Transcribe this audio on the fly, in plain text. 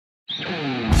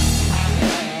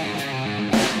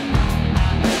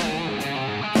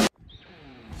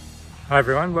Hi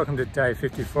everyone, welcome to day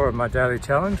 54 of my daily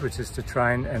challenge, which is to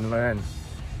train and learn.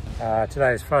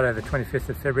 Today is Friday the 25th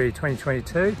of February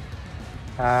 2022.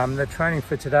 The training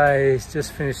for today is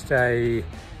just finished a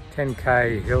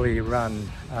 10k hilly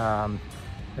run.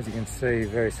 As you can see,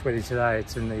 very sweaty today.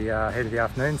 It's in the heat of the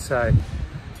afternoon, so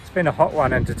it's been a hot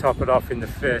one, and to top it off, in the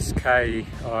first k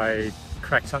I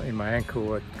cracked something in my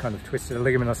ankle. I kind of twisted a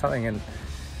ligament or something, and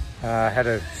had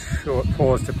a short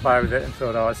pause to play with it and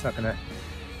thought, oh, it's not going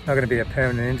to be a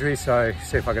permanent injury, so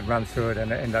see if I could run through it,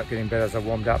 and it ended up getting better as I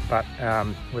warmed up. But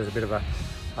it was a bit of a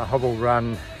hobble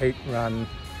run, heat run,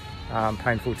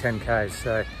 painful 10k.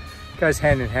 So it goes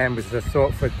hand in hand with the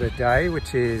thought for the day,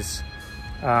 which is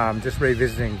just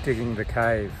revisiting digging the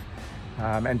cave.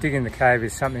 And digging the cave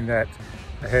is something that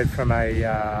I heard from I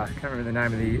can't remember the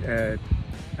name of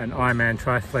an Ironman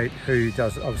triathlete who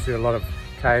does obviously a lot of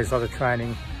caves, a lot of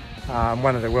training.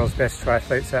 One of the world's best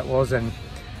triathletes that was, and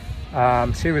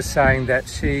she was saying that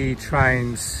she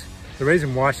trains, the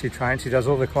reason why she trains, she does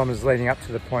all the kilometers leading up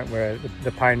to the point where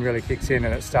the pain really kicks in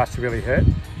and it starts to really hurt.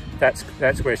 That's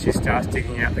where she starts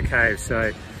digging out the cave.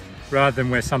 So rather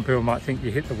than where some people might think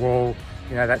you hit the wall,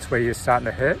 you know, that's where you're starting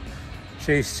to hurt,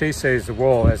 she sees the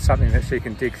wall as something that she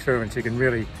can dig through, and she can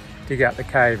really dig out the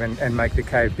cave and make the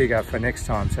cave bigger for next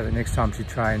time. So the next time she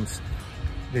trains,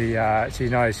 she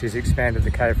knows she's expanded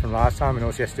the cave from last time, and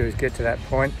all she has to do is get to that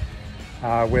point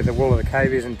where the wall of the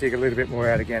cave is and dig a little bit more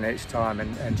out again each time,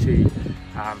 and she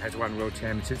has won world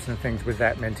championships and things with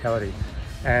that mentality.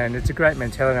 And it's a great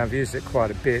mentality, and I've used it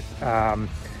quite a bit,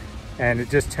 and it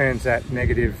just turns that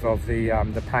negative of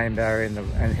the pain barrier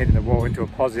and hitting the wall into a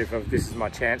positive of, this is my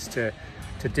chance to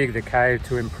dig the cave,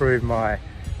 to improve my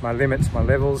limits, my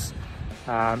levels,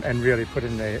 and really put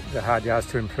in the hard yards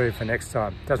to improve for next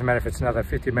time. Doesn't matter if it's another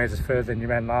 50 metres further than you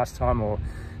ran last time, or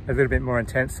a little bit more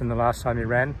intense than the last time you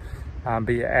ran, but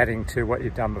you're adding to what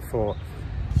you've done before.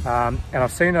 And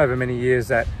I've seen over many years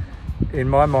that, in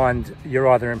my mind, you're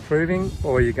either improving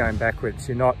or you're going backwards.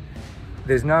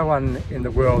 There's no one in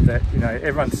the world that, you know,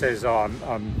 everyone says, oh,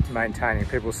 I'm maintaining.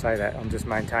 People say that, I'm just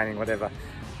maintaining, whatever.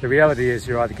 The reality is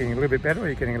you're either getting a little bit better or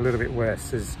you're getting a little bit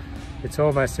worse. It's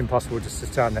almost impossible just to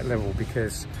start on that level,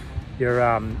 because your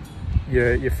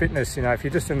fitness, you know, if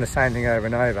you're just doing the same thing over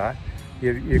and over,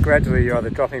 you're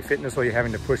either dropping fitness or you're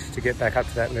having to push to get back up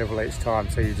to that level each time,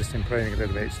 so you're just improving a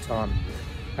little bit each time.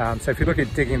 So if you look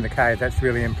at digging the cave, that's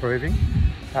really improving.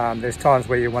 There's times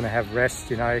where you want to have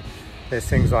rest, you know, there's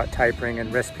things like tapering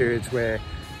and rest periods where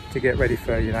to get ready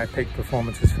for, you know, peak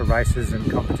performances for races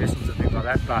and competitions and things like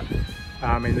that.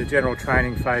 But in the general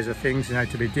training phase of things, you know,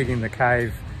 to be digging the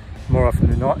cave more often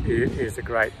than not is a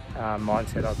great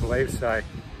mindset, I believe. So,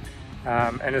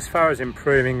 and as far as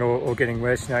improving or getting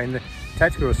worse, you know, in the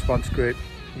tactical response group,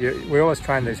 we always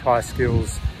train these high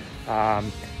skills,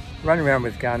 running around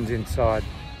with guns inside,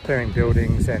 clearing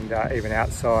buildings, and even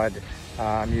outside,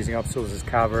 using obstacles as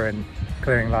cover and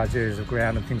clearing large areas of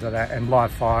ground and things like that, and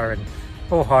live fire and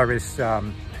all high risk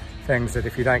things that,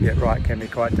 if you don't get right, can be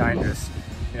quite dangerous.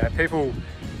 You know,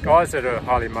 guys that are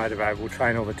highly motivated will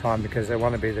train all the time because they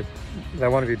want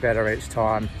to be better each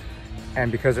time,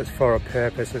 and because it's for a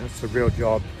purpose and it's a real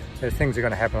job. There's things that are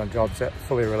going to happen on jobs that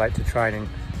fully relate to training,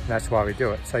 and that's why we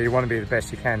do it. So you want to be the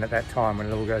best you can at that time when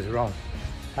it all goes wrong.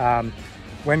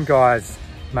 When guys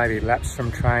maybe lapsed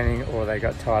from training, or they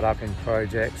got tied up in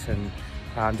projects and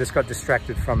just got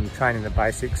distracted from training the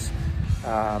basics,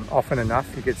 often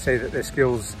enough you could see that their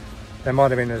skills, they might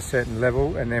have been at a certain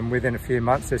level, and then within a few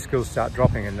months their skills start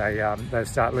dropping, and they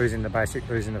start losing the basic,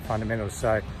 losing the fundamentals.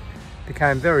 So it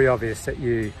became very obvious that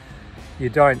you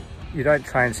don't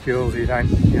train skills, you don't,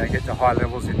 you know, get to high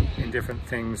levels in different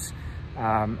things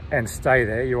and stay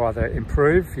there. You either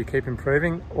improve, you keep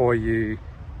improving, or you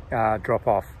drop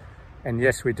off. And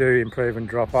yes, we do improve and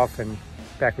drop off and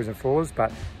backwards and forwards,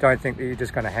 but don't think that you're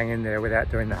just going to hang in there without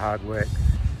doing the hard work.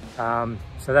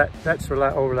 So that's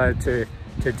all related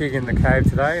to digging the cave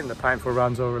today, and the painful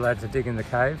run's all related to digging the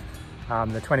cave.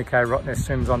 The 20k Rottnest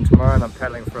swim's on tomorrow, and I'm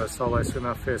paddling for a solo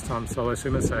swimmer, first time solo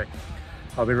swimmer, so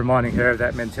I'll be reminding her of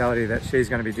that mentality, that she's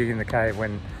going to be digging the cave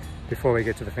before we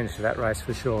get to the finish of that race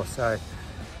for sure. So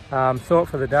thought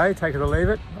for the day, take it or leave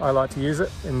it. I like to use it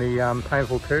in the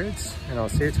painful periods, and I'll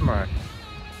see you tomorrow.